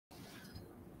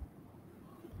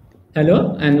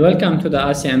Hello and welcome to the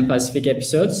Asia and Pacific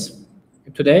episodes.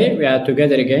 Today we are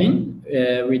together again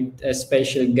with a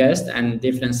special guest and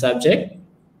different subject.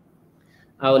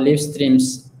 Our live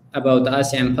streams about the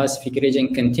Asia and Pacific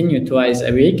region continue twice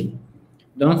a week.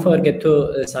 Don't forget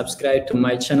to subscribe to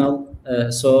my channel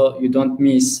so you don't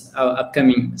miss our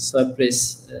upcoming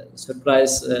surprise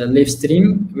live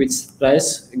stream with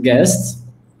surprise guests.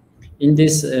 In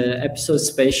this episode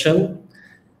special,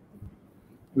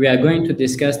 we are going to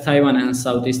discuss Taiwan and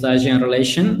Southeast Asian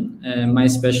relation. My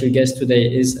special guest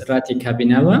today is Ratih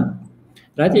Kabinawa.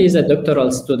 Ratih is a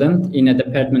doctoral student in the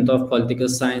Department of Political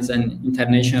Science and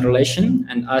International Relations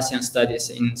and ASEAN Studies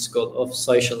in School of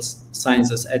Social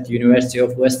Sciences at the University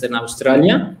of Western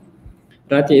Australia.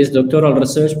 Ratih's doctoral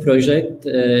research project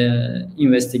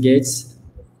investigates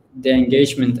the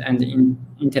engagement and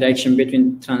interaction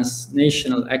between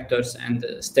transnational actors and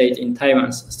the state in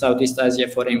Taiwan's Southeast Asia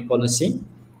foreign policy.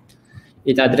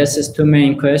 It addresses two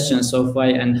main questions of why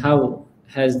and how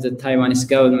has the Taiwanese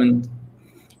government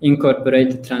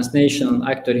incorporated transnational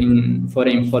actor in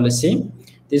foreign policy.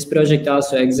 This project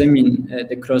also examines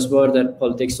the cross-border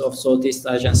politics of Southeast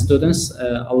Asian students,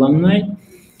 alumni,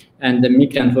 and the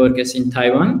migrant workers in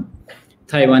Taiwan,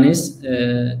 Taiwanese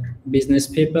business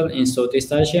people in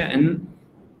Southeast Asia, and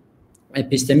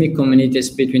epistemic communities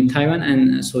between Taiwan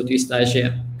and Southeast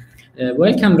Asia.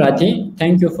 Welcome, Ratih.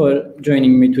 Thank you for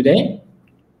joining me today.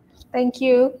 Thank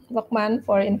you, Lokman,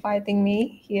 for inviting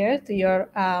me here to your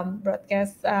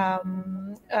broadcast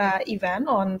event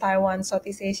on Taiwan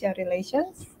Southeast Asia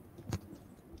relations.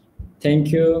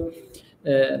 Thank you.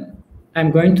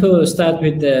 I'm going to start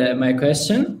with my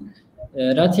question.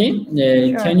 Ratih,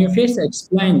 Sure. Can you first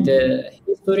explain the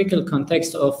historical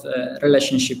context of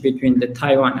relationship between the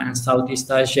Taiwan and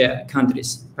Southeast Asia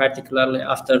countries, particularly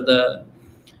after the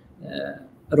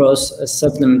Ross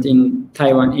settlement in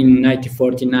Taiwan in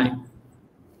 1949?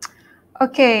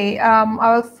 Okay, I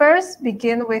will first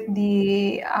begin with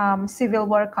the civil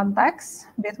war context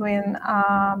between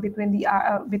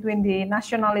the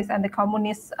nationalist and the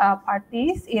communist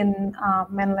parties in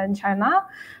mainland China.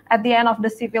 At the end of the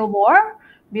civil war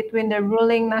between the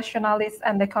ruling nationalists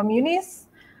and the communists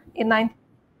in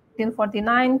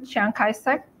 1949, Chiang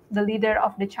Kai-shek, the leader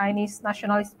of the Chinese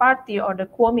Nationalist Party, or the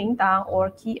Kuomintang or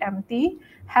KMT,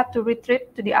 had to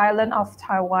retreat to the island of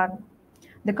Taiwan.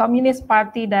 The Communist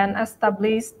Party then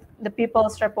established the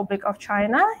People's Republic of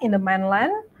China in the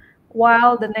mainland,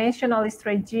 while the nationalist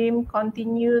regime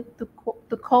continued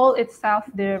to call itself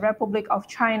the Republic of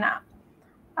China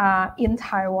in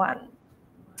Taiwan.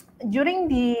 During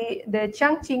the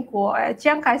Chiang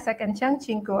Kai-shek and Chiang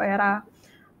Ching-kuo era,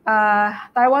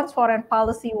 Taiwan's foreign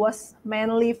policy was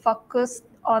mainly focused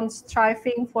on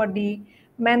striving for the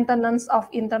maintenance of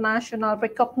international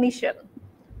recognition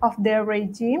of their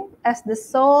regime as the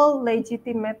sole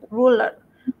legitimate ruler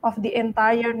of the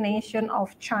entire nation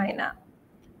of China.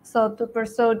 So to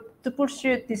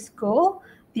pursue this goal,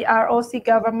 the ROC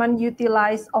government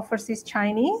utilized overseas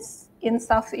Chinese in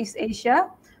Southeast Asia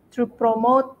to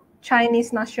promote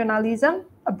Chinese nationalism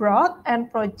abroad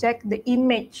and project the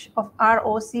image of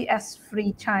ROC as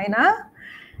free China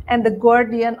and the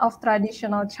guardian of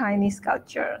traditional Chinese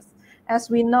cultures. As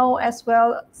we know as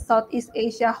well, Southeast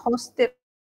Asia hosted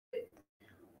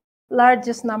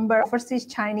largest number of overseas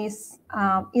Chinese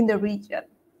in the region,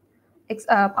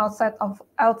 outside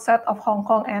of Hong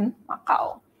Kong and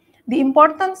Macau. The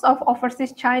importance of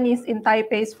overseas Chinese in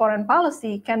Taipei's foreign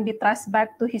policy can be traced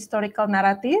back to historical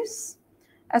narratives,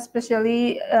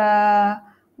 especially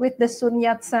with the Sun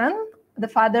Yat-sen, the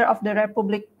father of the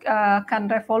Republican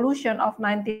Revolution of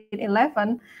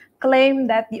 1911, claimed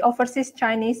that the overseas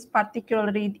Chinese,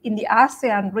 particularly in the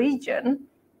ASEAN region,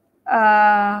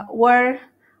 were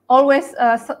always,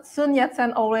 Sun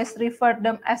Yat-sen always referred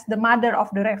them as the mother of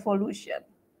the revolution.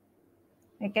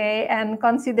 Okay, and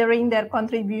considering their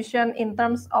contribution in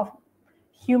terms of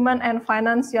human and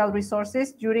financial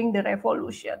resources during the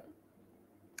revolution.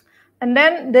 And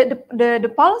then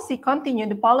the policy continued,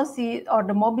 the policy or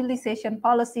the mobilization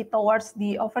policy towards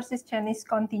the overseas Chinese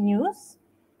continues.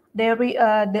 The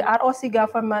ROC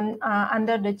government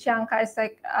under the Chiang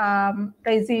Kai-shek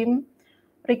regime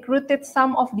recruited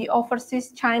some of the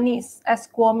overseas Chinese as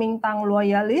Kuomintang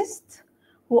loyalists,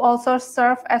 who also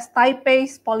serve as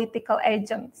Taipei's political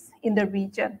agents in the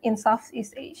region in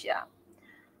Southeast Asia.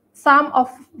 Some of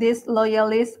these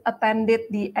loyalists attended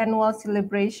the annual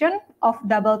celebration of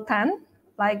Double 10,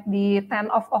 like the 10th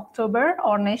of October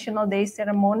or National Day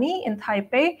ceremony in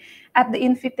Taipei at the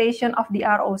invitation of the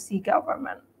ROC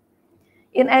government.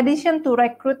 In addition to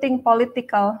recruiting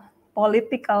political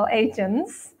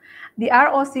agents, the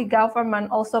ROC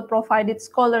government also provided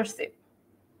scholarship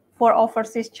for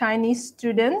overseas Chinese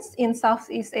students in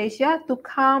Southeast Asia to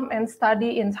come and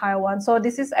study in Taiwan. So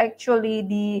this is actually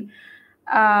the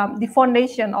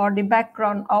foundation or the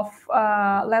background of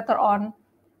later on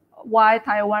why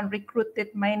Taiwan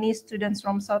recruited many students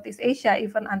from Southeast Asia.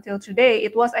 Even until today,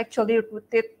 it was actually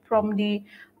recruited from the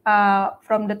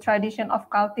tradition of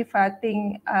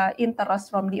cultivating interest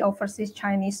from the overseas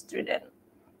Chinese student.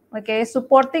 Okay,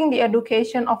 supporting the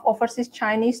education of overseas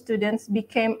Chinese students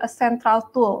became a central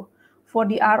tool for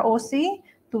the ROC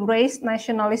to raise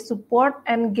nationalist support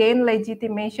and gain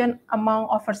legitimation among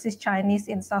overseas Chinese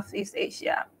in Southeast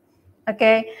Asia.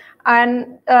 Okay,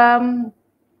 and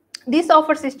this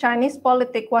overseas Chinese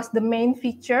politic was the main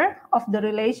feature of the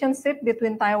relationship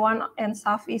between Taiwan and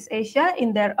Southeast Asia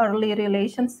in their early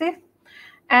relationship.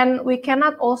 And we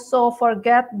cannot also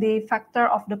forget the factor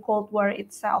of the Cold War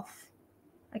itself.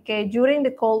 Okay, during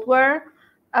the Cold War,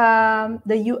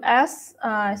 the US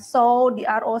saw the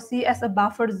ROC as a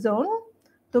buffer zone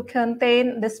to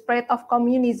contain the spread of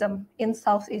communism in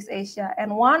Southeast Asia.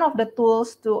 And one of the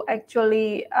tools to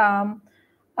actually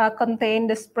contain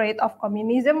the spread of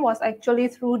communism was actually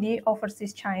through the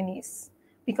overseas Chinese,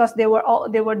 because they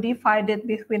were divided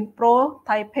between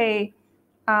pro-Taipei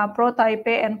and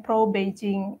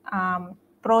pro-Beijing.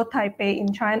 Pro-Taipei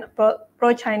in China,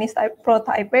 pro-Chinese,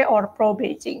 pro-Taipei, or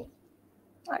pro-Beijing.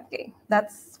 Okay,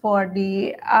 that's for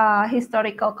the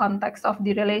historical context of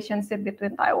the relationship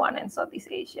between Taiwan and Southeast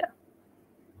Asia.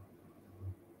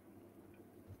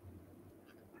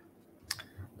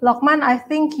 Lokman, I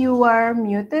think you are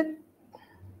muted.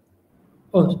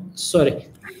 Oh, sorry.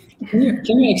 Can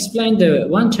you explain the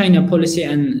One China policy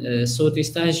and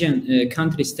Southeast Asian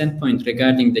country standpoint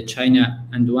regarding the China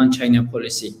and One China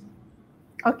policy?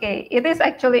 Okay, it is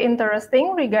actually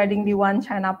interesting regarding the One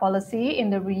China policy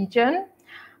in the region,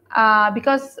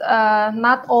 because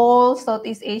not all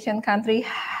Southeast Asian countries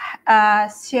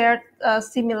shared a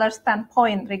similar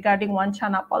standpoint regarding One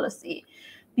China policy.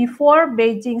 Before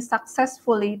Beijing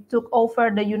successfully took over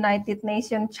the United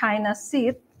Nations China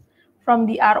seat from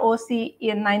the ROC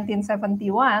in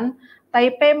 1971,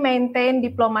 Taipei maintained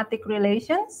diplomatic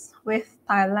relations with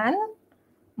Thailand,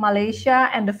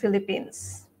 Malaysia, and the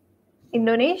Philippines.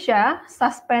 Indonesia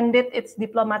suspended its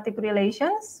diplomatic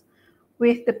relations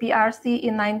with the PRC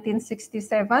in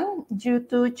 1967 due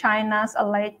to China's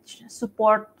alleged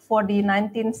support for the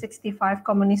 1965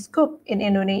 communist coup in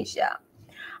Indonesia.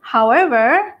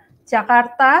 However,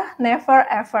 Jakarta never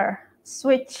ever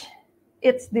switched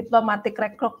its diplomatic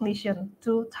recognition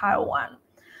to Taiwan.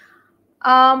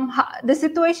 The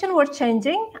situation was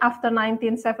changing after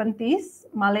 1970s.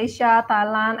 Malaysia,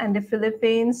 Thailand, and the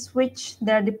Philippines switched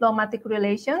their diplomatic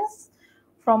relations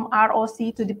from ROC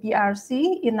to the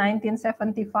PRC in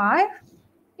 1975.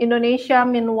 Indonesia,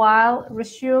 meanwhile,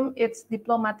 resumed its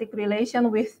diplomatic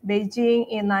relation with Beijing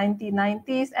in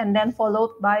 1990s and then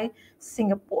followed by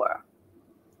Singapore.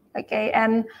 Okay,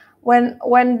 and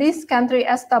when this country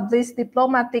established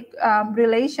diplomatic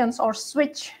relations or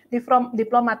switch from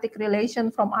diplomatic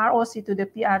relation from ROC to the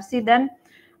PRC, then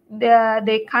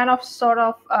they kind of sort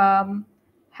of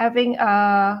having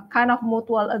a kind of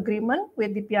mutual agreement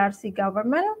with the PRC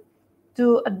government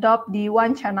to adopt the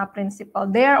One China principle,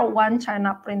 their One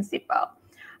China principle.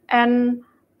 And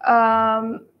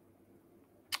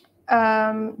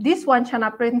this One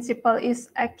China principle is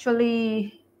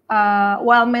actually,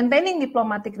 while maintaining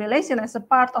diplomatic relation, as a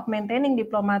part of maintaining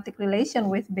diplomatic relation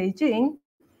with Beijing,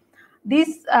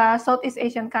 these Southeast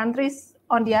Asian countries,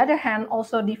 on the other hand,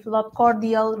 also developed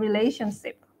cordial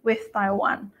relationship with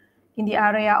Taiwan in the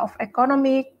area of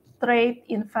economic, trade,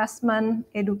 investment,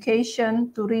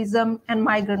 education, tourism, and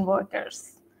migrant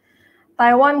workers.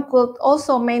 Taiwan could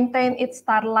also maintain its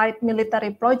Starlight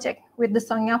military project with the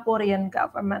Singaporean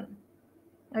government.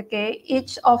 Okay,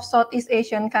 each of Southeast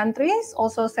Asian countries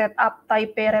also set up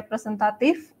Taipei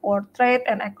representative or trade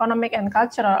and economic and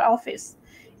cultural office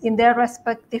in their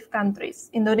respective countries.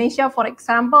 Indonesia, for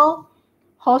example,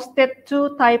 hosted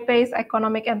 2 Taipei's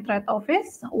economic and trade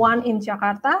office, one in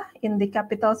Jakarta, in the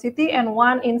capital city, and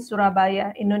one in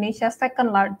Surabaya, Indonesia's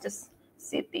second largest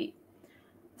city.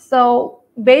 So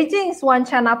Beijing's One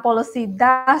China policy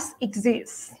does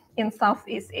exist in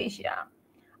Southeast Asia,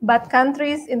 but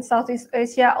countries in Southeast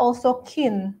Asia also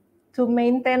keen to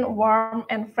maintain warm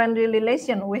and friendly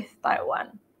relations with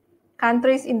Taiwan.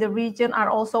 Countries in the region are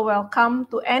also welcome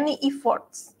to any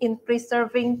efforts in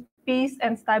preserving peace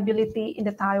and stability in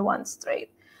the Taiwan Strait.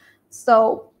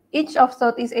 So each of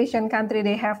Southeast Asian countries,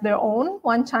 they have their own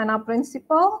One China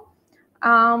principle,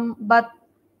 but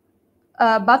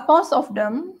most of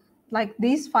them, like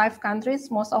these 5 countries,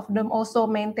 most of them also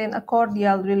maintain a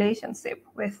cordial relationship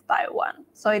with Taiwan.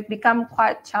 So it became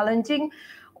quite challenging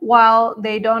while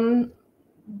they don't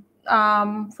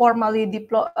formally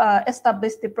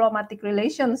establish diplomatic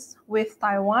relations with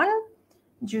Taiwan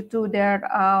due to their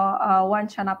One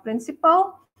China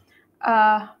principle.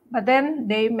 But then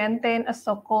they maintain a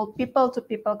so-called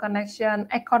people-to-people connection,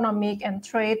 economic and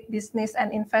trade, business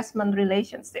and investment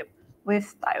relationship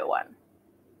with Taiwan.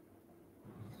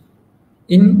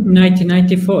 In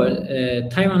 1994,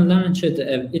 Taiwan launched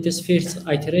its first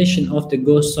iteration of the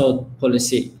Go South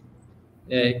policy.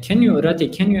 Ratih,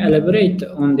 can you elaborate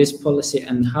on this policy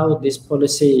and how this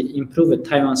policy improved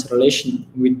Taiwan's relation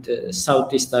with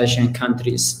Southeast Asian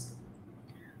countries?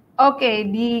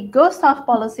 Okay, the Go South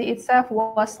policy itself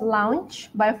was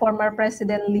launched by former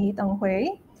President Lee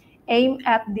Teng-hui, aimed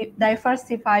at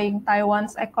diversifying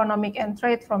Taiwan's economic and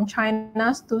trade from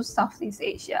China to Southeast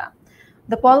Asia.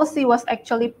 The policy was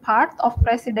actually part of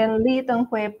President Lee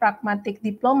Teng-hui's pragmatic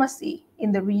diplomacy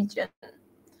in the region.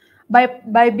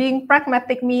 By being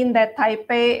pragmatic mean that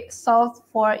Taipei sought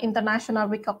for international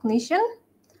recognition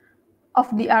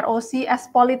of the ROC as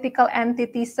political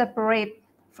entity separate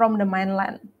from the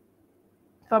mainland.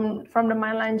 From the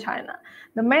mainland China.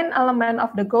 The main element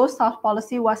of the Go South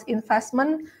policy was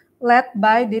investment led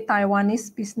by the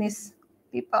Taiwanese business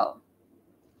people.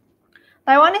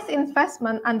 Taiwanese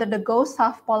investment under the Go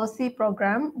South policy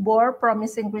program bore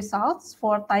promising results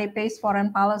for Taipei's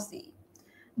foreign policy.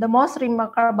 The most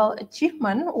remarkable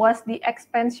achievement was the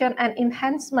expansion and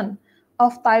enhancement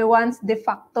of Taiwan's de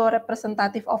facto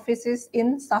representative offices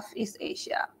in Southeast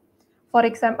Asia. For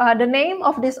example, the name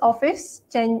of this office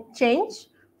changed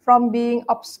from being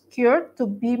obscure to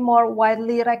be more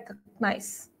widely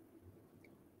recognized.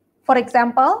 For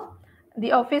example,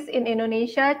 the office in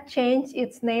Indonesia changed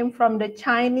its name from the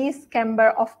Chinese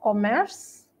Chamber of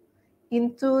Commerce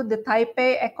into the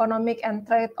Taipei Economic and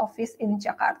Trade Office in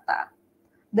Jakarta.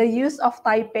 The use of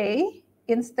Taipei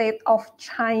instead of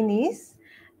Chinese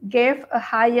gave a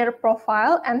higher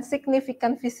profile and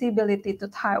significant visibility to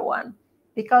Taiwan,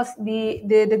 because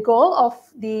the goal of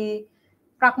the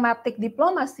pragmatic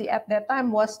diplomacy at that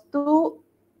time was to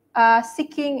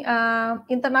seeking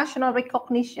international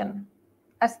recognition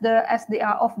of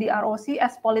the ROC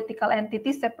as political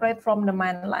entity separate from the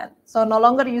mainland. So no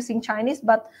longer using Chinese,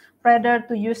 but rather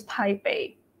to use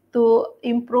Taipei to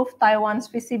improve Taiwan's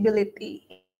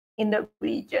visibility in the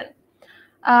region.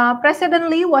 President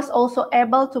Lee was also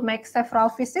able to make several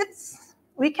visits.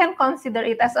 We can consider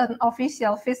it as an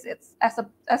official visit as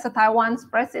a Taiwan's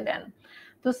president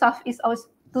to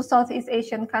Southeast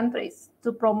Asian countries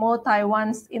to promote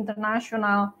Taiwan's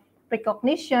international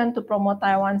recognition, to promote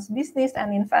Taiwan's business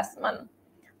and investment.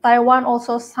 Taiwan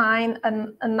also signed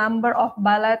a number of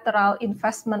bilateral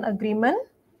investment agreements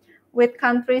with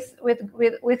countries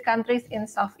in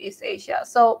Southeast Asia.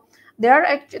 So there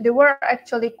were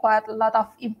actually quite a lot of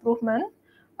improvement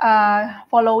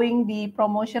following the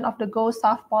promotion of the Go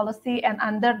South policy and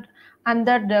under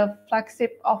the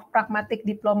flagship of pragmatic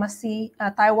diplomacy,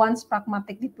 Taiwan's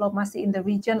pragmatic diplomacy in the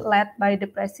region led by the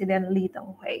President Lee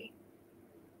Teng-hui.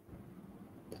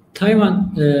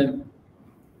 Taiwan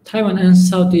and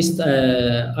Southeast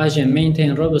Asia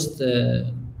maintain robust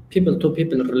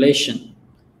people-to-people relation.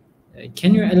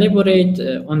 Can you elaborate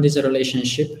on this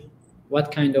relationship?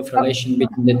 What kind of relation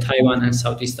between the Taiwan and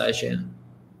Southeast Asia?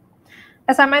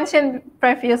 As I mentioned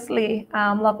previously,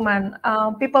 Lokman,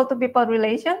 people-to-people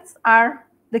relations are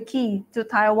the key to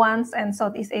Taiwan's and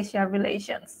Southeast Asia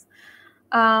relations.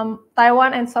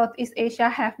 Taiwan and Southeast Asia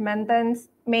have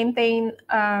maintained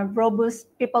a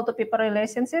robust people-to-people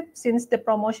relationship since the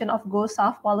promotion of Go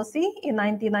South policy in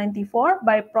 1994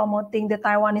 by promoting the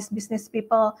Taiwanese business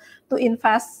people to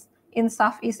invest in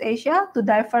Southeast Asia, to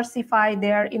diversify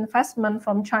their investment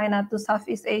from China to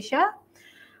Southeast Asia.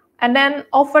 And then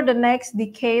over the next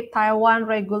decade, Taiwan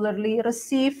regularly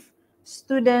received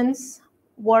students,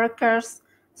 workers,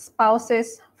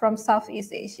 spouses from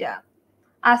Southeast Asia.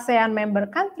 ASEAN member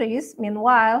countries,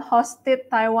 meanwhile, hosted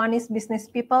Taiwanese business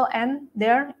people and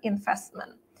their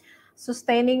investment,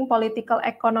 sustaining political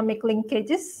economic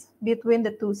linkages between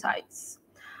the two sides.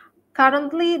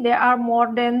 Currently, there are more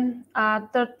than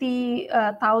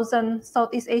 30,000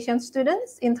 Southeast Asian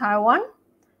students in Taiwan.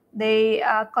 They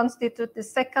constitute the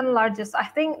second largest, I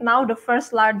think now the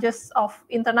first largest of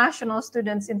international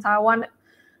students in Taiwan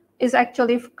is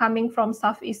actually coming from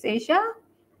Southeast Asia.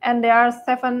 And there are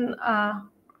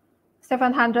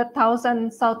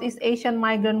 700,000 Southeast Asian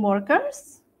migrant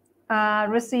workers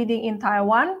residing in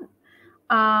Taiwan.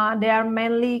 They are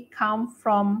mainly come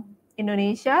from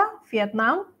Indonesia,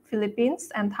 Vietnam, Philippines,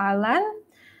 and Thailand.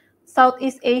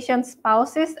 Southeast Asian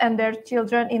spouses and their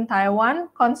children in Taiwan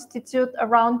constitute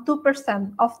around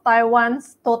 2% of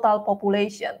Taiwan's total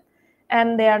population.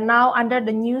 And they are now under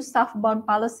the new southbound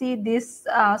policy, these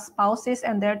spouses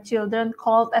and their children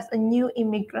called as a new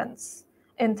immigrants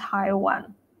in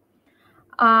Taiwan.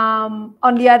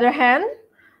 On the other hand,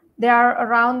 there are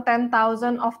around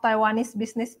 10,000 of Taiwanese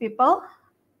business people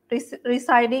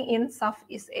residing in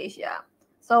Southeast Asia.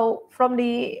 So from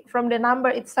the number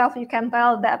itself, you can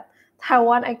tell that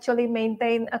Taiwan actually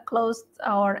maintained a close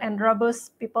and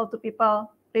robust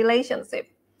people-to-people relationship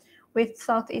with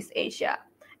Southeast Asia.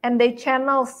 And they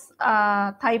channels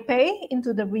Taipei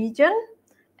into the region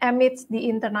amidst the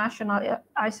international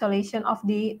isolation of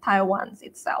the Taiwan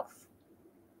itself.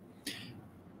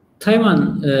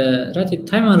 Ratih,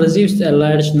 Taiwan receives a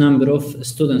large number of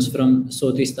students from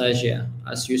Southeast Asia,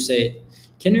 as you said.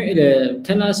 Can you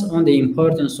tell us on the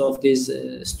importance of these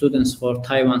students for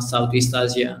Taiwan Southeast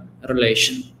Asia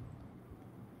relation?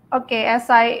 Okay, as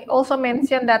I also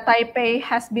mentioned that Taipei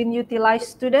has been utilized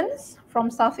students from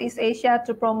Southeast Asia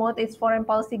to promote its foreign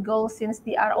policy goals since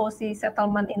the ROC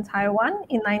settlement in Taiwan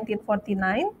in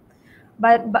 1949.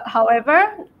 But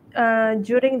however,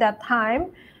 during that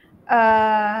time,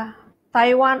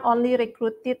 Taiwan only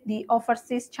recruited the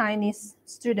overseas Chinese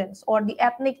students or the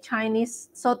ethnic Chinese,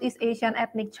 Southeast Asian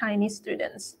ethnic Chinese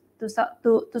students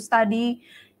to study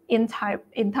in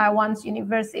Taiwan's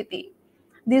university.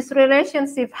 This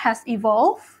relationship has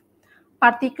evolved,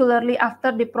 particularly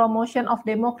after the promotion of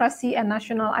democracy and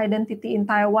national identity in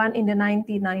Taiwan in the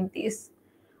 1990s.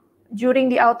 During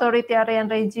the authoritarian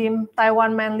regime,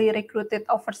 Taiwan mainly recruited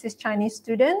overseas Chinese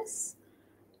students.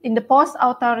 In the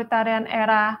post-authoritarian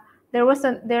era, there was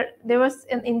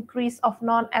an increase of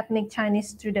non-ethnic Chinese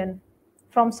students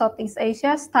from Southeast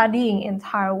Asia studying in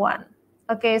Taiwan.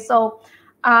 Okay, so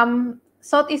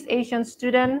Southeast Asian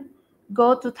students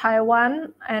go to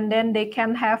Taiwan and then they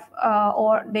can have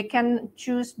or they can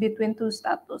choose between two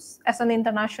status, as an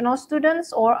international student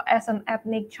or as an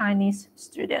ethnic Chinese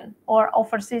student or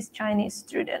overseas Chinese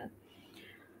student.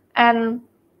 And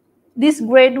these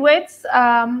graduates,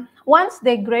 once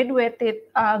they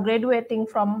graduating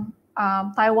from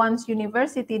Taiwan's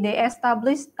university, they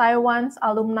established Taiwan's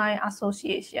Alumni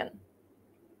Association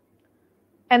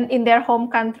and in their home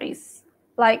countries.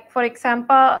 Like, for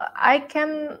example, I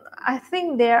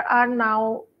think there are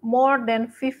now more than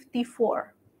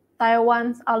 54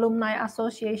 Taiwan's Alumni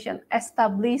Association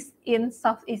established in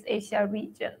Southeast Asia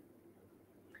region.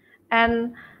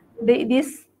 And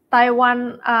this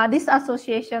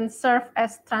association serve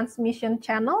as transmission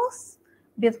channels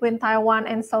between Taiwan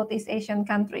and Southeast Asian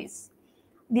countries.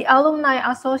 The Alumni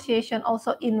Association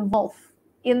also involved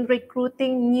in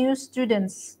recruiting new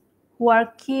students who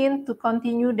are keen to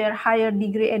continue their higher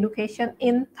degree education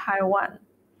in Taiwan,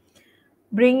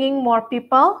 bringing more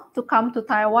people to come to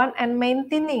Taiwan and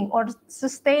maintaining or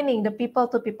sustaining the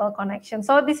people-to-people connection.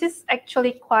 So this is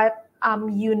actually quite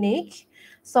unique.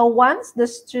 So once the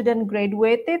student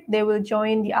graduated, they will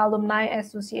join the Alumni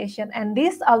Association, and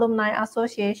this Alumni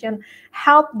Association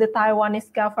helped the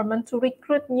Taiwanese government to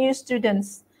recruit new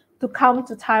students to come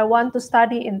to Taiwan to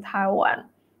study in Taiwan.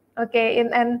 Okay,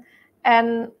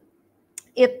 and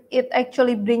it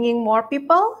actually bringing more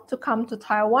people to come to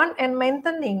Taiwan and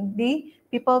maintaining the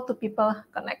people-to-people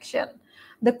connection.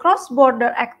 The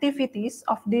cross-border activities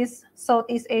of these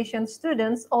Southeast Asian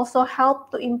students also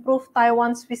help to improve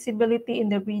Taiwan's visibility in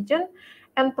the region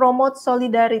and promote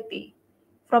solidarity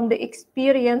from the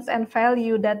experience and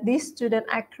value that these students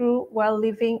accrue while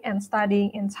living and studying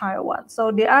in Taiwan.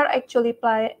 So they are actually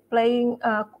playing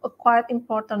a quite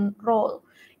important role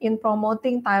in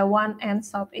promoting Taiwan and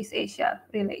Southeast Asia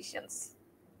relations.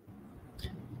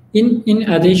 In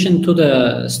addition to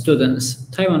the students,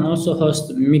 Taiwan also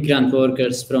hosts migrant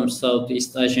workers from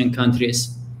Southeast Asian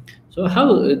countries. So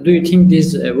how do you think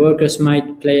these workers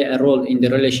might play a role in the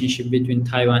relationship between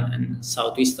Taiwan and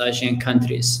Southeast Asian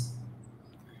countries?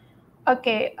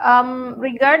 Okay,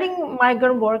 regarding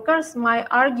migrant workers, my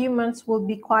arguments will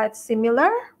be quite similar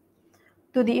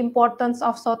to the importance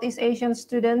of Southeast Asian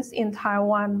students in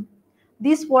Taiwan.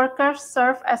 These workers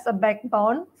serve as a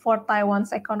backbone for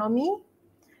Taiwan's economy.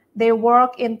 They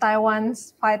work in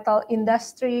Taiwan's vital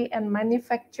industry and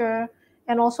manufacture,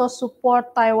 and also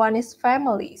support Taiwanese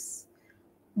families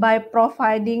by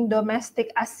providing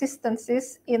domestic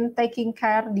assistances in taking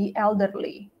care of the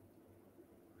elderly.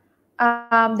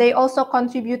 They also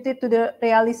contributed to the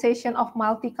realization of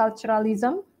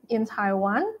multiculturalism in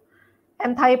Taiwan,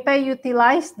 and Taipei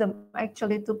utilized them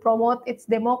actually to promote its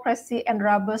democracy and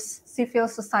robust civil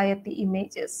society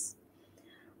images.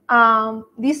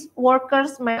 These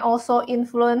workers may also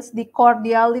influence the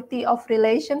cordiality of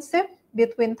relationship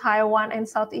between Taiwan and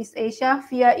Southeast Asia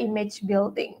via image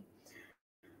building.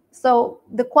 So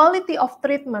the quality of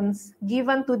treatments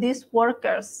given to these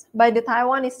workers by the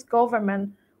Taiwanese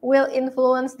government will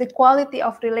influence the quality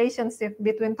of relationship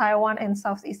between Taiwan and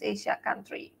Southeast Asia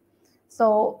country.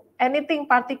 So anything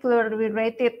particularly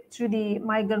related to the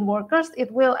migrant workers,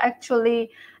 it will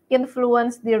actually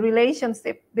influence the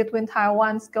relationship between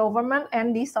Taiwan's government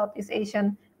and the Southeast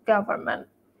Asian government.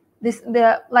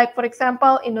 Like for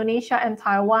example, Indonesia and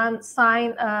Taiwan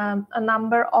signed a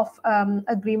number of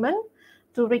agreements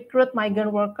to recruit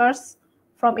migrant workers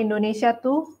from Indonesia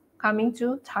to coming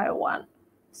to Taiwan.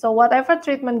 So whatever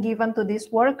treatment given to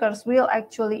these workers will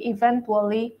actually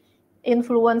eventually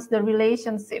influence the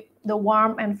relationship, the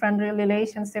warm and friendly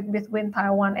relationship between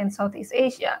Taiwan and Southeast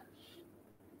Asia.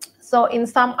 So in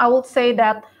sum, I would say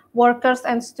that workers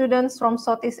and students from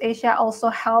Southeast Asia also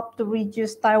help to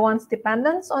reduce Taiwan's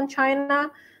dependence on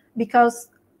China, because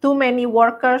too many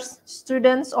workers,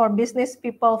 students, or business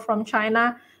people from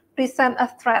China present a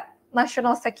threat,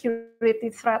 national security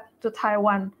threat to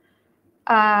Taiwan,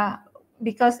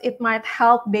 because it might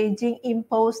help Beijing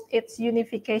impose its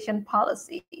unification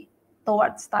policy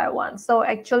towards Taiwan. So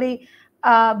actually,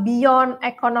 beyond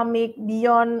economic,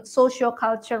 beyond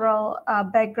socio-cultural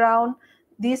background,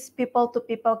 this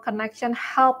people-to-people connection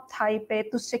help Taipei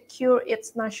to secure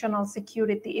its national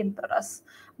security interests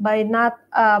by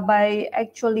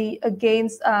actually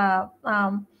against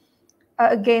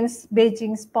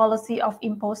Beijing's policy of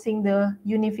imposing the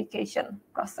unification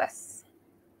process.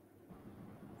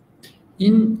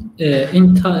 In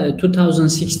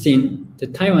 2016, the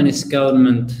Taiwanese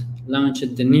government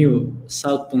launched the new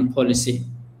Southbound policy.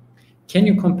 Can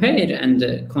you compare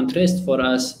and contrast for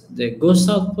us the Go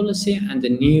South policy and the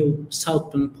new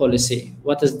Southbound policy?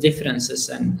 What is differences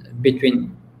and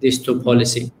between these two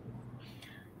policies?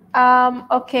 The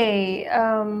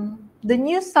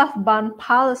new Southbound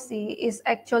policy is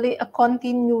actually a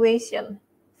continuation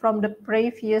from the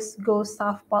previous Go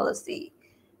South policy,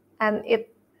 and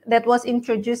that was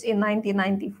introduced in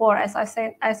 1994, as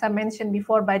I mentioned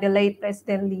before, by the late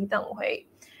President Lee Teng-hui.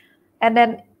 And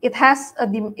then it has a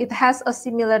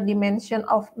similar dimension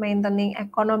of maintaining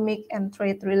economic and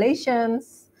trade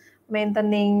relations,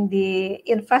 maintaining the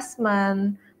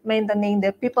investment, maintaining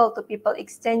the people-to-people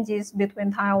exchanges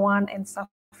between Taiwan and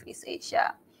Southeast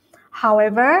Asia.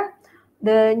 However,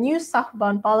 the new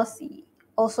Southbound policy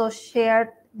also shared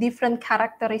different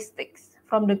characteristics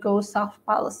from the Go South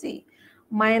policy,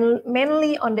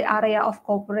 mainly on the area of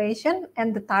cooperation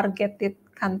and the targeted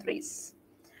countries.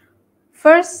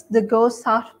 First, the Go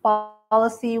South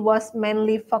policy was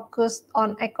mainly focused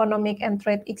on economic and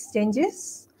trade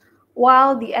exchanges,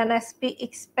 while the NSP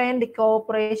expanded the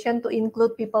cooperation to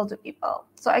include people-to-people.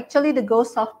 So actually, the Go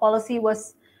South policy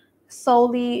was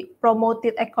solely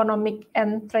promoted economic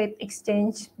and trade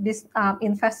exchange,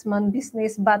 investment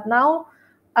business, but now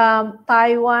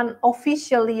Taiwan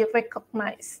officially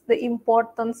recognized the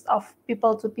importance of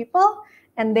people-to-people,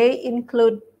 and they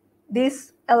include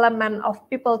this element of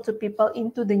people-to-people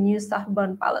into the new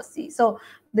Southbound policy. So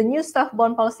the new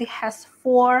Southbound policy has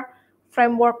 4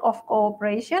 framework of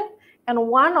cooperation, and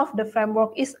one of the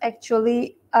framework is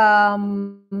actually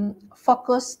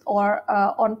focused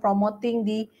on promoting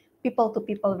the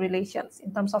people-to-people relations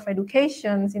in terms of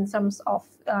education, in terms of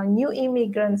new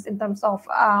immigrants, in terms of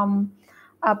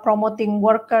promoting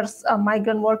workers,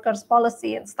 migrant workers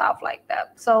policy and stuff like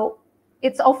that. So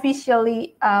it's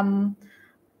officially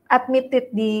admitted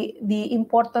the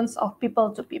importance of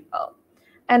people-to-people.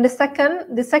 And the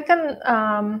second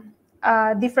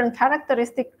different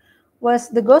characteristic was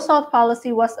the Go South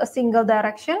policy was a single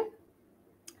direction.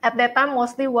 At that time,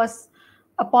 mostly was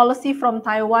a policy from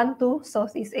Taiwan to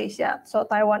Southeast Asia. So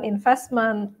Taiwan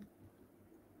investment,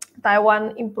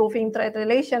 Taiwan improving trade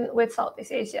relation with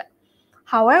Southeast Asia.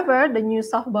 However, the new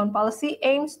Southbound policy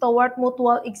aims toward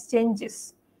mutual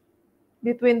exchanges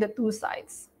between the two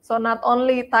sides. So not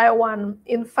only Taiwan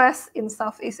invests in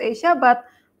Southeast Asia, but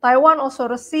Taiwan also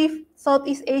receives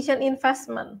Southeast Asian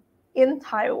investment in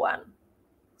Taiwan.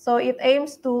 So it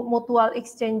aims to mutual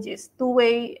exchanges,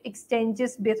 two-way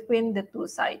exchanges between the two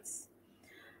sides.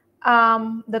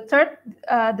 The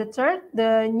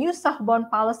new Southbound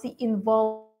policy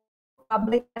involves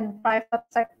public and private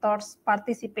sectors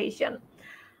participation.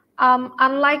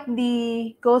 Unlike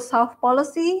the Go South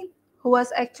policy, who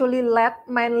was actually led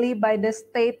mainly by the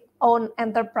state-owned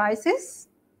enterprises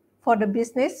for the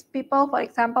business people, for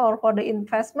example, or for the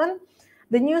investment,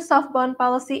 the new Southbound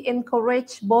policy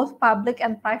encouraged both public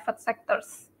and private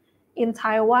sectors in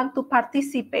Taiwan to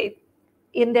participate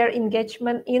in their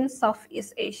engagement in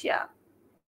Southeast Asia.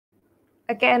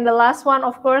 Again, the last one,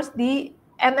 of course, the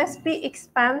NSP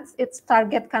expands its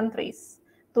target countries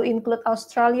to include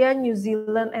Australia, New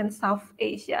Zealand, and South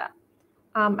Asia.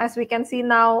 As we can see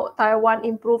now, Taiwan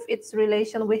improved its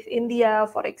relation with India,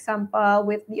 for example,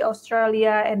 with the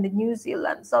Australia and the New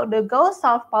Zealand. So the Go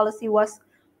South policy was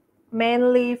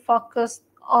mainly focused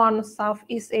on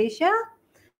Southeast Asia,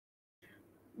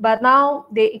 but now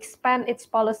they expand its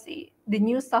policy. The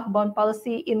new southbound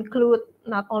policy include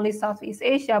not only Southeast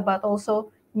Asia, but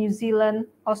also New Zealand,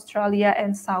 Australia,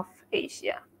 and South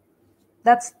Asia.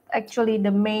 That's actually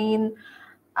the main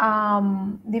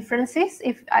differences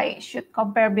if I should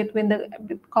compare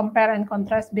and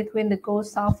contrast between the Go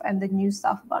South and the new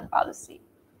southbound policy.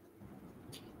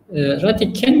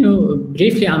 Ratih, can you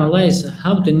briefly analyze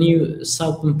how the new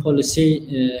southbound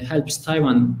policy helps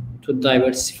Taiwan to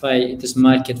diversify its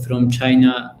market from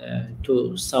China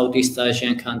to Southeast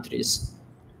Asian countries?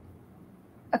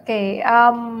 Okay,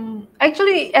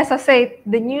 actually, as I said,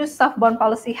 the new southbound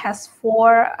policy has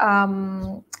four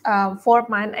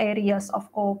main areas of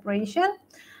cooperation.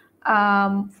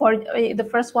 For the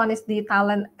first one is the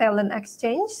talent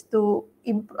exchange to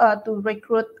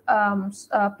recruit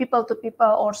people to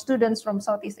people or students from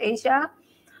Southeast Asia,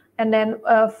 and then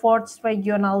fourth,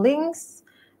 regional links,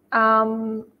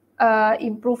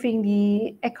 improving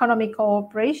the economic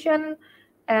cooperation,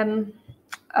 and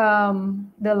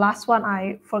the last one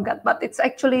I forgot, but it's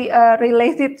actually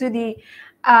related to the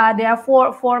there are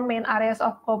four main areas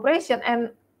of cooperation,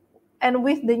 and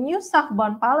with the new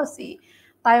southbound policy,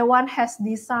 Taiwan has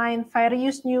designed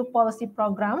various new policy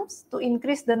programs to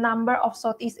increase the number of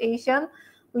Southeast Asian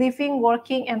living,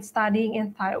 working, and studying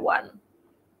in Taiwan.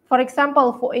 For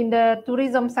example, in the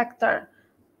tourism sector,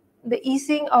 the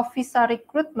easing of visa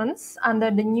recruitments under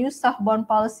the new southbound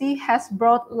policy has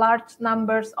brought large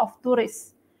numbers of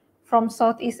tourists from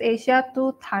Southeast Asia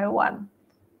to Taiwan.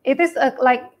 It is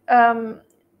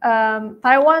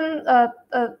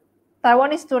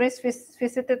Taiwanese tourists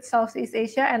visited Southeast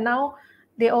Asia, and now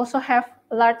they also have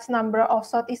a large number of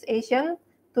Southeast Asian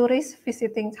tourists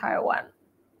visiting Taiwan.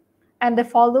 And the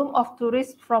volume of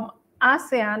tourists from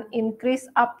ASEAN increased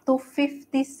up to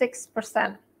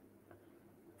 56%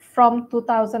 from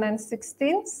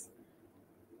 2016,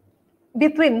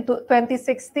 between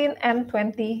 2016 and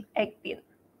 2018.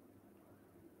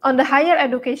 On the higher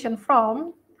education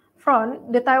front,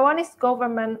 the Taiwanese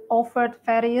government offered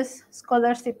various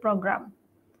scholarship programs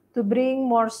to bring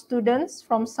more students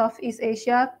from Southeast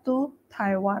Asia to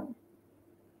Taiwan.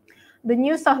 The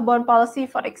new southbound policy,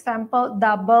 for example,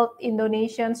 doubled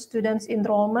Indonesian students'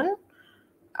 enrollment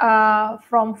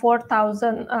from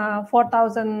 4,000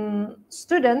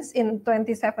 students in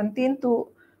 2017 to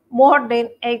more than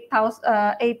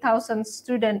 8,000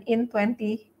 students in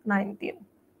 2019.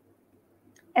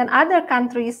 And other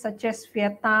countries such as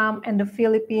Vietnam and the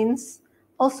Philippines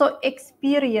also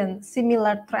experience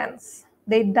similar trends.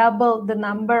 They double the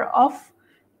number of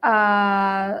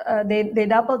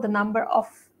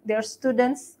their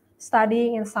students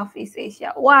studying in Southeast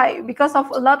Asia. Why? Because of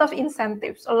a lot of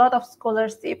incentives, a lot of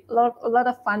scholarship, a lot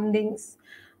of fundings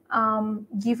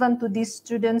given to these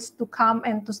students to come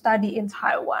and to study in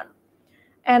Taiwan.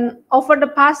 And over the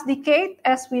past decade,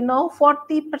 as we know,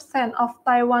 40% of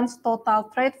Taiwan's total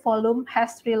trade volume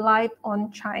has relied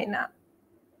on China.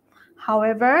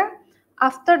 However,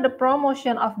 after the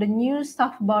promotion of the new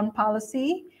southbound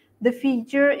policy, the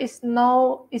figure is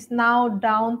now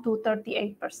down to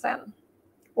 38%.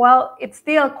 Well, it's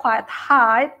still quite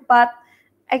high, but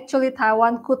actually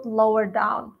Taiwan could lower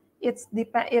down its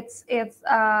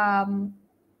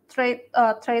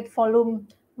trade volume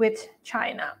with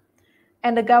China,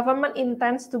 and the government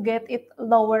intends to get it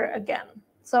lower again.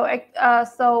 So it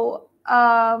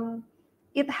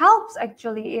helps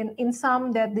actually in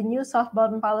some that the new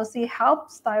southbound policy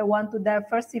helps Taiwan to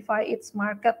diversify its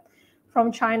market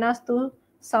from China to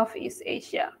Southeast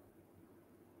Asia.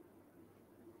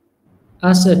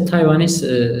 As a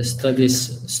Taiwanese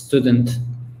studies student,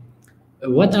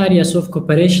 what areas of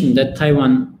cooperation that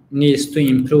Taiwan needs to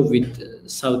improve with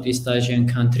Southeast Asian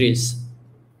countries?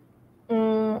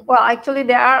 Well, actually,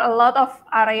 there are a lot of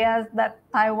areas that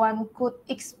Taiwan could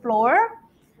explore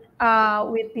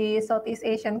with the Southeast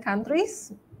Asian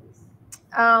countries.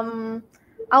 I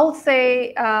would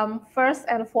say first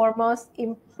and foremost,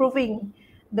 improving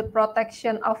the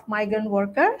protection of migrant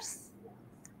workers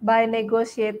by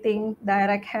negotiating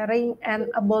direct hiring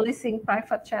and abolishing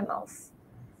private channels.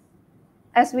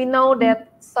 As we know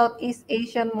that Southeast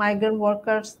Asian migrant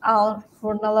workers are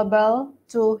vulnerable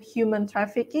to human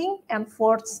trafficking and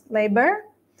forced labor.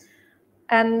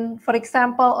 And for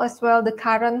example, as well, the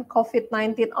current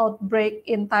COVID-19 outbreak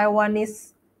in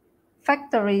Taiwanese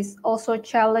factories also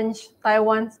challenge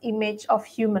Taiwan's image of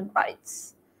human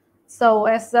rights. So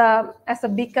as a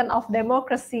beacon of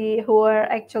democracy who are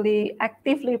actually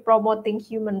actively promoting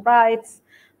human rights,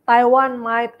 Taiwan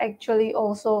might actually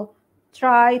also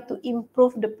try to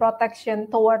improve the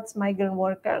protection towards migrant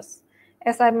workers.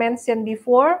 As I mentioned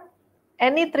before,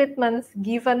 any treatments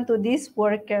given to these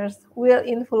workers will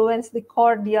influence the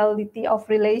cordiality of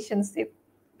relationship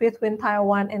between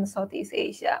Taiwan and Southeast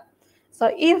Asia.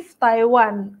 So if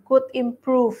Taiwan could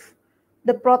improve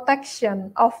the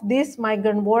protection of these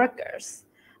migrant workers,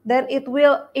 then it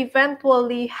will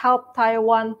eventually help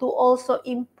Taiwan to also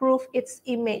improve its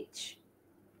image,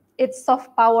 its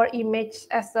soft power image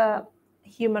as a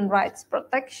human rights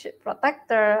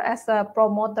protector, as a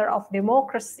promoter of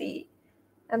democracy,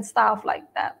 and stuff like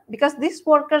that. Because these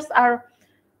workers are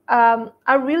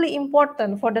really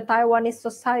important for the Taiwanese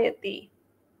society.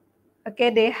 Okay,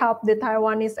 they help the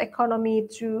Taiwanese economy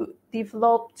to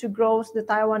develop, to grow the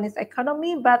Taiwanese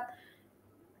economy, but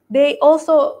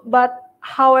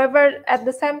however, at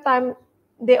the same time,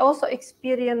 they also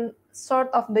experience sort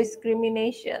of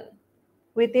discrimination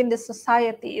within the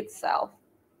society itself.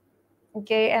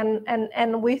 Okay,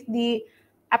 and with the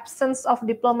absence of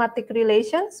diplomatic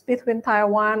relations between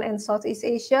Taiwan and Southeast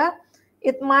Asia,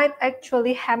 it might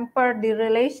actually hamper the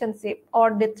relationship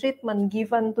or the treatment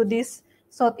given to these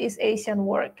Southeast Asian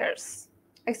workers,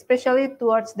 especially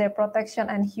towards their protection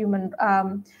and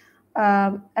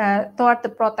toward the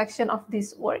protection of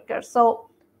these workers. So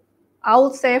I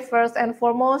would say first and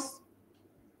foremost,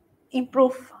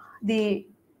 improve the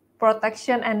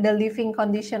protection and the living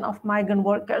condition of migrant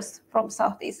workers from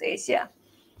Southeast Asia.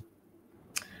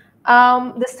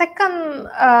 The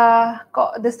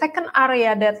second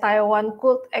area that Taiwan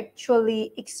could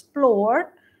actually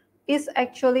explore is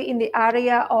actually in the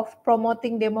area of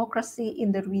promoting democracy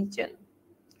in the region.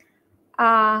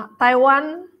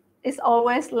 Taiwan is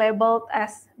always labeled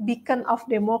as beacon of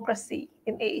democracy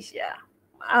in Asia.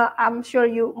 I'm sure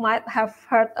you might have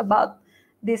heard about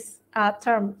this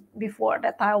term before,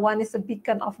 that Taiwan is a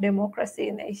beacon of democracy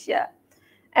in Asia.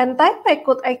 And Taipei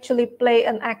could actually play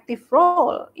an active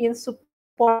role in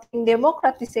supporting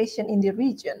democratization in the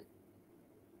region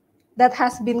that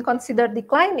has been considered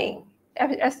declining.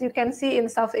 As you can see in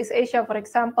Southeast Asia, for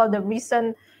example, the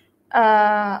recent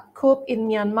coup in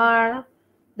Myanmar,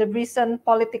 the recent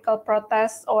political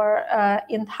protests, or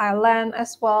in Thailand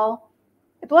as well.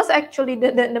 It was actually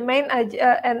the main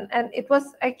idea, and it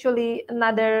was actually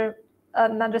another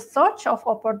source of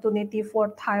opportunity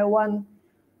for Taiwan,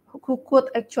 who could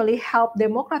actually help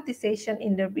democratization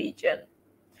in the region.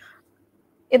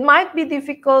 It might be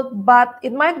difficult, but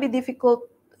it might be difficult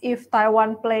if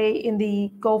Taiwan play in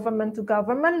the government to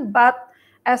government, but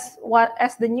as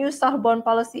the new southbound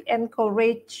policy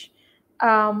encourage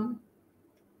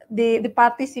the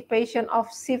participation of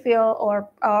civil or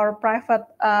private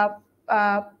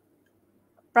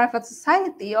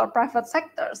society or private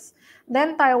sectors,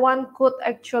 then Taiwan could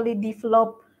actually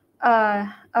develop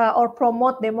or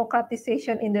promote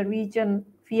democratization in the region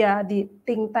via the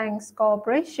think tanks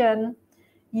cooperation,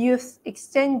 youth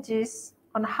exchanges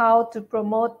on how to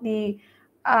promote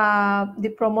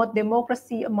promote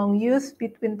democracy among youth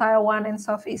between Taiwan and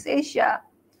Southeast Asia,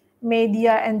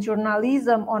 media and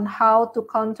journalism on how to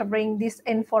countering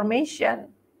disinformation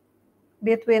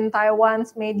between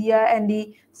Taiwan's media and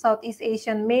the Southeast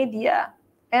Asian media,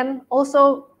 and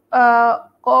also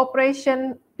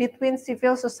cooperation between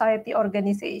civil society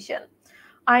organizations.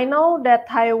 I know that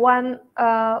Taiwan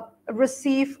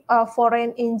receive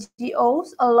foreign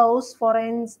NGOs, allows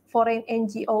foreign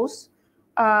NGOs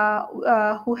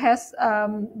who has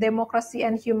democracy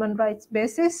and human rights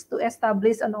basis to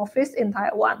establish an office in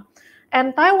Taiwan.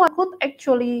 And Taiwan could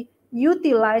actually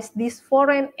utilize these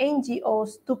foreign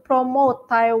NGOs to promote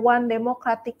Taiwan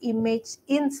democratic image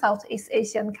in Southeast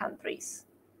Asian countries.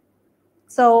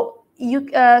 So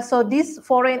this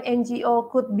foreign NGO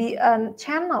could be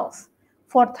channels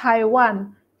for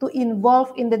Taiwan to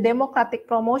involve in the democratic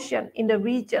promotion in the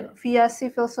region via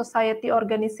civil society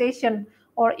organization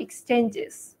or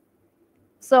exchanges.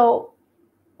 So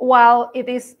while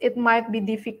it might be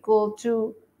difficult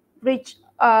to reach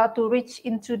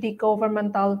into the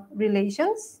governmental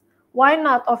relations, why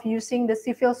not of using the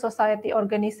civil society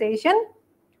organization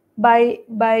by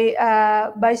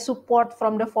support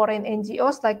from the foreign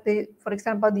NGOs, like for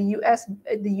example the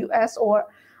US or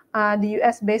the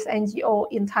US-based NGO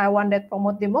in Taiwan that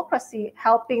promote democracy,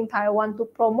 helping Taiwan to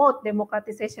promote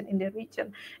democratization in the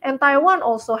region. And Taiwan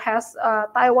also has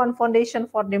Taiwan Foundation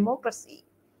for Democracy,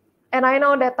 And I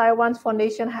know that Taiwan's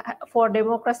Foundation for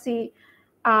Democracy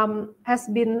has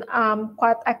been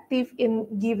quite active in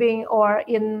giving or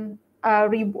in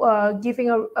giving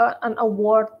an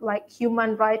award like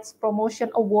Human Rights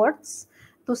Promotion Awards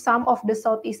to some of the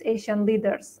Southeast Asian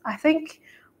leaders. I think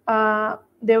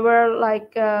there were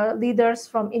like leaders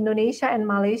from Indonesia and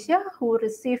Malaysia who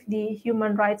received the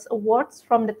Human Rights Awards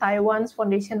from the Taiwan's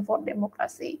Foundation for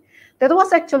Democracy. That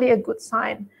was actually a good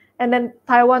sign. And then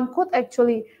Taiwan could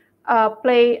actually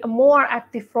play a more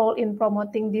active role in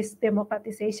promoting this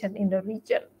democratization in the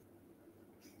region.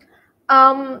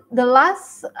 The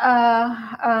last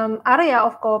area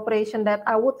of cooperation that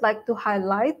I would like to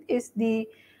highlight is the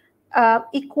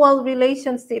equal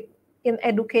relationship in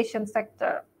education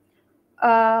sector.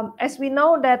 As we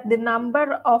know that the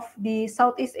number of the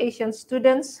Southeast Asian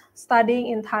students studying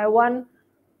in Taiwan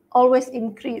always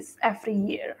increase every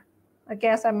year. Okay,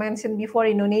 as I mentioned before,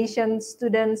 Indonesian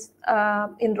students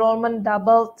enrollment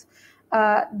doubled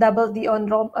the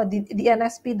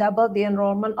NSP doubled the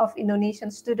enrollment of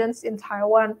Indonesian students in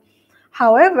Taiwan.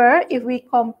 However, if we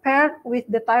compare with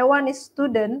the Taiwanese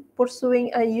student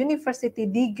pursuing a university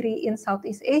degree in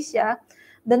Southeast Asia,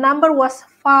 the number was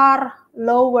far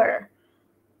lower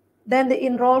than the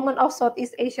enrollment of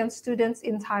Southeast Asian students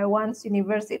in Taiwan's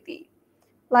university.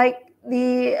 Like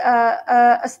the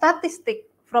a statistic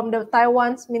from the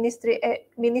Taiwan's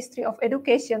Ministry of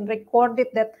Education recorded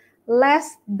that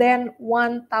less than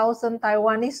 1,000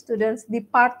 Taiwanese students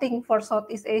departing for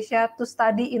Southeast Asia to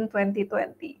study in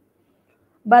 2020.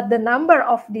 But the number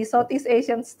of the Southeast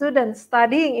Asian students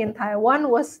studying in Taiwan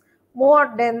was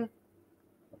more than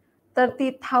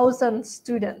 30,000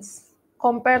 students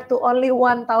compared to only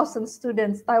 1,000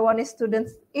 students, Taiwanese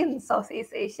students in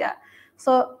Southeast Asia.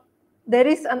 So there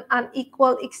is an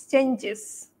unequal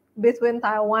exchanges between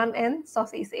Taiwan and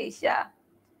Southeast Asia.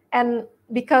 And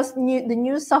because the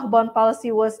new southbound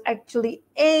policy was actually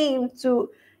aimed to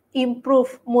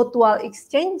improve mutual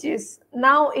exchanges,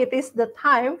 now it is the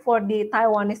time for the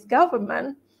Taiwanese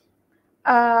government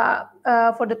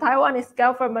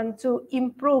to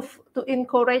improve, to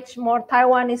encourage more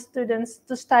Taiwanese students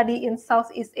to study in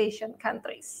Southeast Asian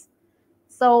countries.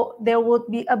 So there would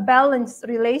be a balanced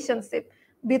relationship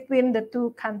between the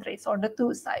two countries or the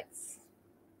two sides.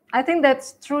 I think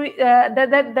that's true.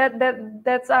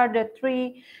 That's are the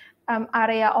three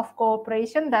area of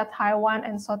cooperation that Taiwan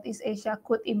and Southeast Asia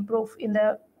could improve in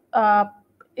the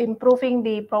improving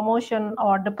the promotion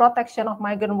or the protection of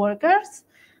migrant workers,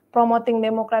 promoting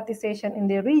democratization in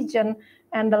the region,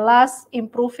 and the last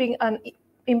improving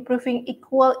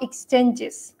equal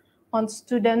exchanges on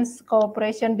students'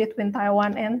 cooperation between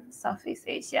Taiwan and Southeast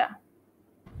Asia.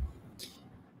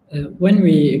 When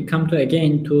we come to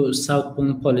again to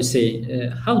southbound policy,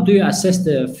 how do you assess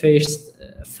the first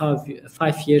 5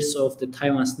 years of the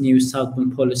Taiwan's new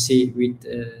southbound policy with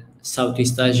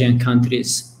Southeast Asian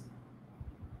countries?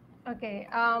 Okay,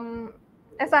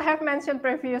 as I have mentioned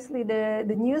previously,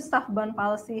 the new southbound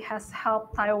policy has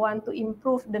helped Taiwan to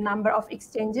improve the number of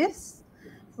exchanges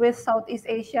with Southeast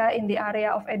Asia in the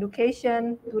area of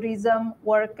education, tourism,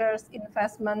 workers,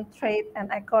 investment, trade,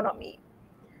 and economy.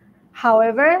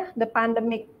 However, the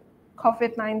pandemic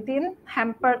COVID-19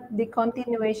 hampered the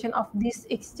continuation of these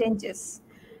exchanges,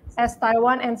 as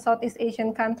Taiwan and Southeast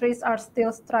Asian countries are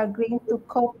still struggling to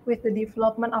cope with the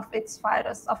development of the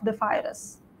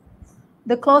virus.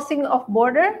 The closing of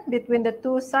border between the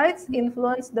two sides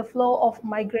influenced the flow of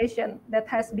migration that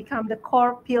has become the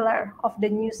core pillar of the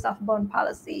new southbound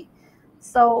policy.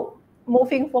 So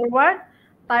moving forward,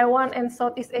 Taiwan and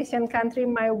Southeast Asian countries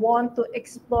might want to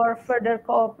explore further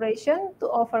cooperation to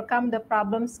overcome the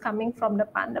problems coming from the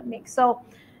pandemic. So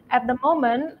at the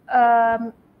moment,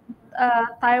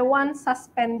 Taiwan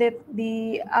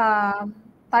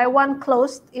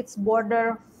closed its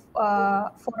border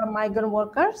for migrant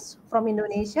workers from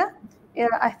Indonesia.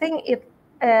 I think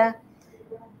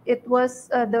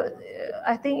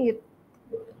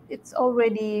it's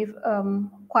already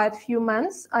quite a few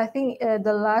months. I think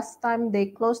the last time they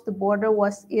closed the border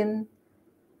was in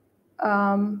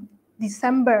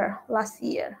December last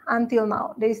year. Until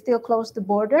now, they still closed the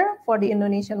border for the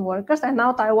Indonesian workers, and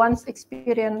now Taiwan's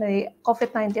experienced a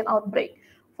COVID-19 outbreak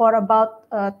for about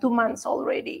 2 months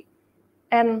already.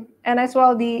 And as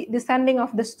well, the sending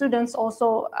of the students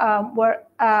also were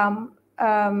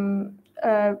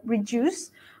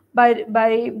reduced by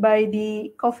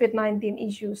the COVID-19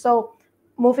 issue. So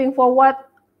moving forward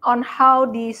on how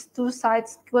these two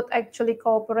sides could actually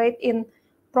cooperate in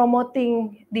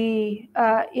promoting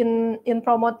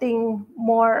promoting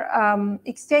more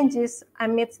exchanges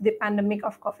amidst the pandemic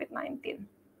of COVID-19.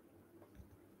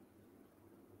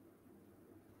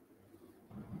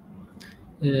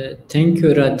 Thank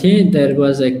you, Ratih. There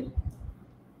was a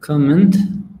comment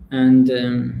and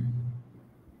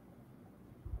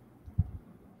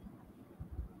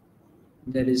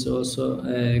there is also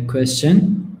a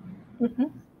question.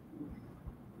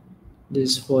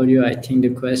 This is for you, I think, the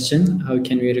question: how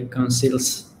can we reconcile?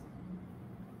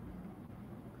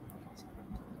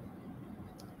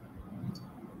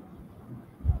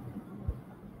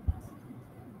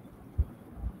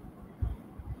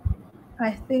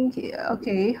 I think,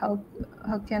 okay, how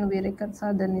can we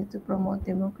reconcile the need to promote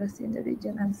democracy in the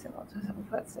region and civil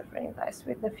society ties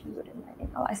with the few remaining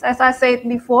allies? As I said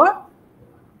before,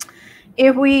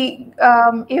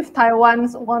 if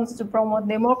Taiwan wants to promote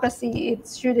democracy, it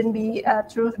shouldn't be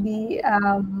through the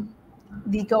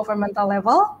governmental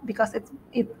level, because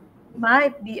it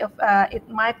might be it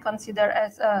might consider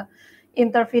as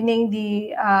intervening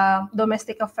the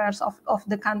domestic affairs of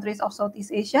the countries of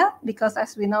Southeast Asia, because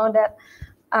as we know that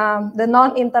the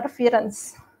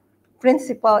non-interference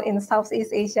principle in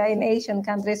Southeast Asia, in Asian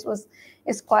countries,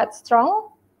 is quite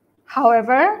strong.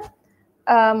 However,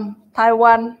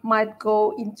 Taiwan might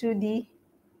go into the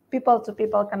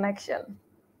people-to-people connection.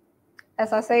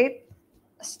 As I said,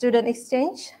 student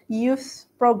exchange, youth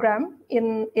program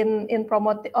in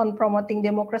promoting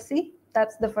democracy.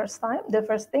 That's the first thing.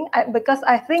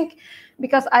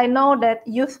 Because I know that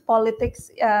youth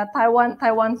politics,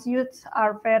 Taiwan's youth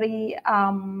are very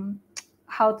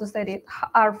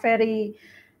are very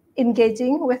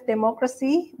engaging with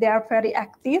democracy. They are very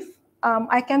active.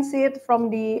 I can see it from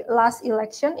the last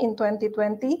election in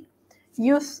 2020. The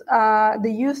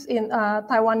youth in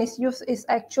Taiwanese youth is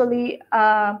actually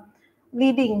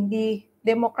leading the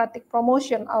democratic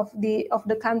promotion of the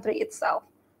country itself.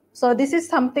 So this is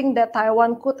something that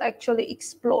Taiwan could actually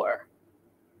explore,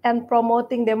 and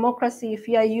promoting democracy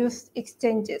via youth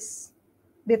exchanges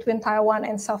between Taiwan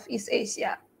and Southeast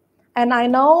Asia. And I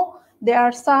know there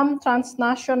are some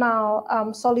transnational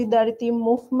solidarity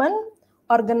movement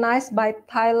organized by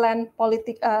Thailand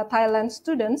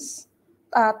students,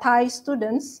 Thai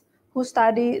students who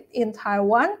study in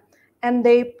Taiwan, and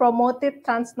they promoted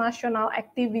transnational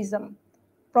activism,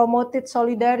 promoted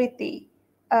solidarity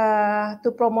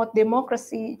to promote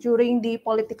democracy during the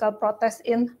political protests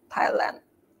in Thailand.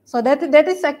 So that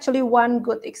is actually one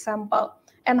good example,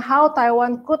 and how the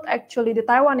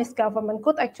Taiwanese government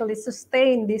could actually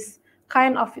sustain this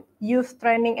kind of youth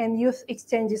training and youth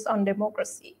exchanges on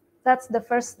democracy. That's the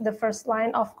first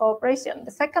line of cooperation.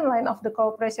 The second line of the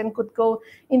cooperation could go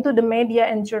into the media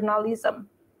and journalism.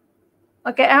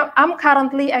 Okay, I'm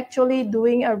currently actually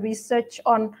doing a research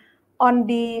on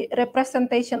the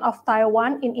representation of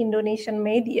Taiwan in Indonesian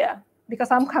media,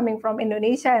 because I'm coming from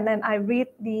Indonesia, and then I read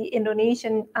the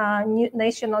Indonesian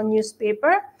national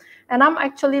newspaper, and I'm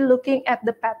actually looking at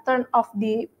the pattern of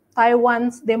the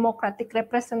Taiwan's democratic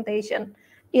representation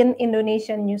in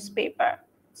Indonesian newspaper.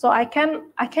 So I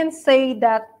can say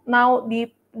that now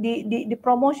the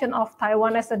promotion of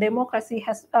Taiwan as a democracy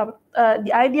has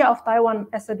the idea of Taiwan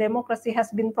as a democracy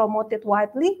has been promoted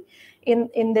widely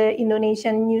in the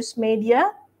Indonesian news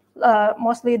media,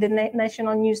 mostly the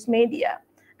national news media,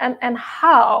 and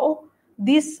how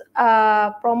this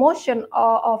promotion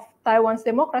of Taiwan's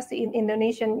democracy in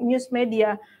Indonesian news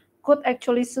media could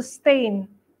actually sustain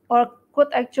or could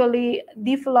actually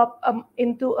develop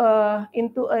into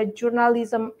a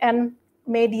journalism and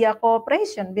media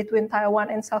cooperation between Taiwan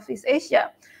and Southeast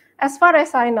Asia. As far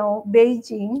as I know,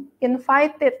 Beijing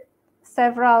invited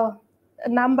a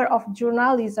number of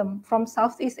journalism from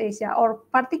Southeast Asia, or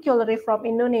particularly from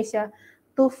Indonesia,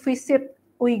 to visit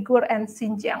Uyghur and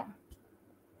Xinjiang.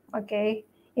 Okay,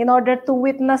 in order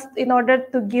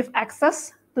to give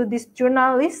access to these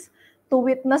journalists to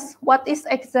witness what is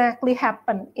exactly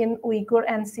happened in Uyghur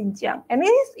and Xinjiang, and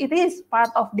it is part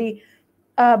of the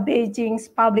Beijing's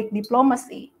public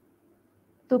diplomacy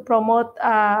to promote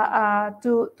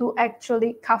to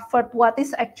actually cover what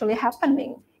is actually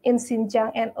happening in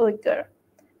Xinjiang and Uyghur,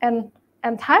 and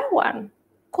Taiwan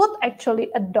could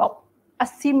actually adopt a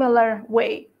similar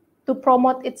way to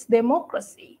promote its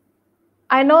democracy.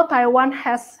 I know Taiwan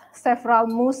has several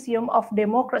museums of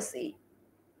democracy,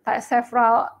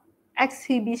 several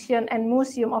exhibition and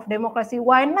museum of democracy.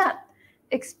 Why not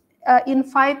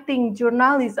inviting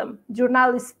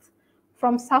journalists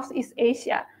from Southeast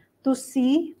Asia to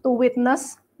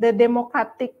witness the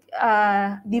democratic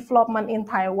development in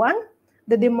Taiwan,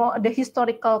 the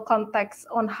historical context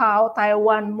on how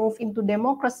Taiwan moved into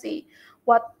democracy,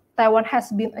 what Taiwan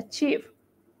has been achieved.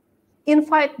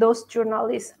 Invite those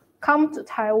journalists, come to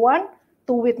Taiwan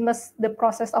to witness the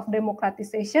process of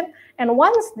democratization, and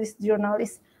once these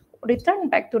journalists return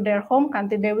back to their home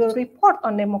country, they will report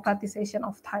on democratization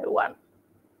of Taiwan.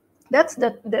 That's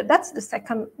the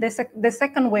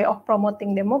second way of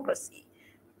promoting democracy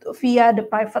via the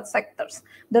private sectors.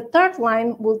 The third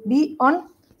line would be on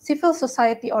civil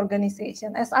society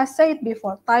organization. As I said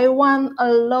before, Taiwan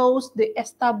allows the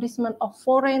establishment of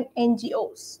foreign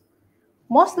NGOs,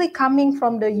 mostly coming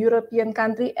from the European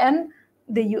country and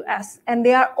the US, and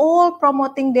they are all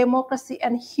promoting democracy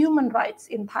and human rights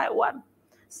in Taiwan.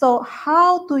 So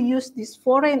how to use these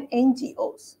foreign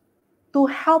NGOs to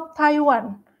help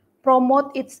Taiwan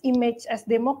promote its image as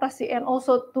democracy and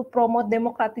also to promote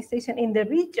democratization in the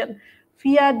region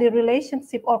via the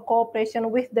relationship or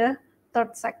cooperation with the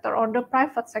third sector or the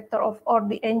private sector or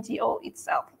the NGO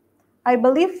itself. I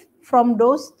believe from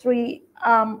those three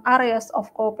areas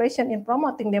of cooperation in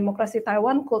promoting democracy,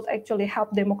 Taiwan could actually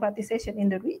help democratization in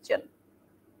the region.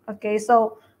 Okay,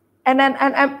 so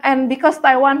and because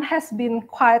Taiwan has been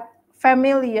quite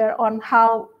familiar on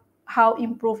how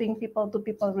improving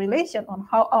people-to-people relation, on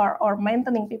how or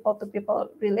maintaining people-to-people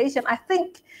relation, I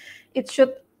think it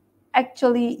should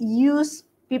actually use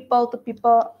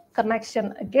people-to-people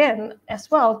connection again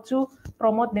as well to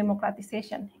promote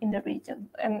democratization in the region.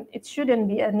 And it shouldn't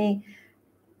be any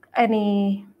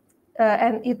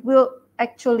and it will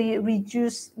actually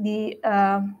reduce the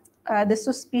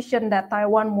suspicion that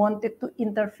Taiwan wanted to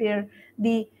interfere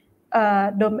the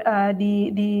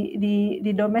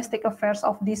domestic affairs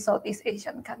of these Southeast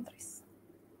Asian countries.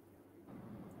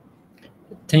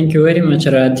 Thank you very much,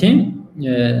 Ratih.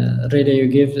 Really, you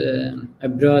give a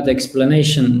broad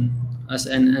explanation as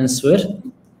an answer.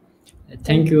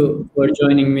 Thank you for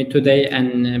joining me today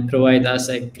and provide us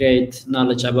a great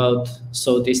knowledge about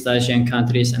Southeast Asian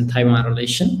countries and Taiwan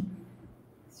relation.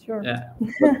 Sure.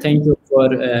 Thank you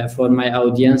for my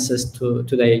audiences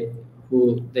today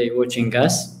who they watching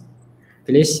us.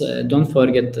 Please don't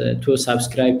forget to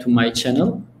subscribe to my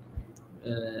channel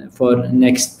for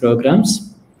next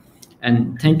programs.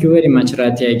 And thank you very much,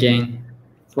 Ratih, again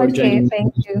for joining.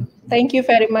 Thank you. Thank you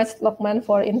very much, Lokman,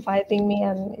 for inviting me,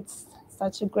 and it's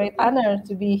such a great honor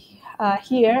to be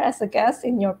here as a guest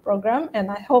in your program. And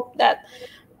I hope that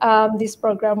this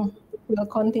program will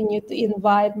continue to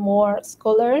invite more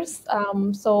scholars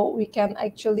so we can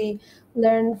actually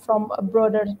learn from a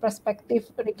broader perspective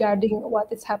regarding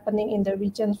what is happening in the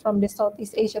region from the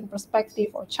Southeast Asian perspective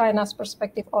or China's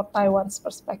perspective or Taiwan's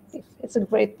perspective. It's a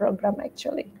great program,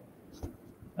 actually.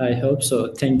 I hope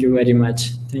so. Thank you very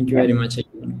much. Thank you very much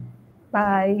again.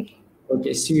 Bye.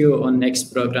 Okay, see you on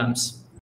next programs.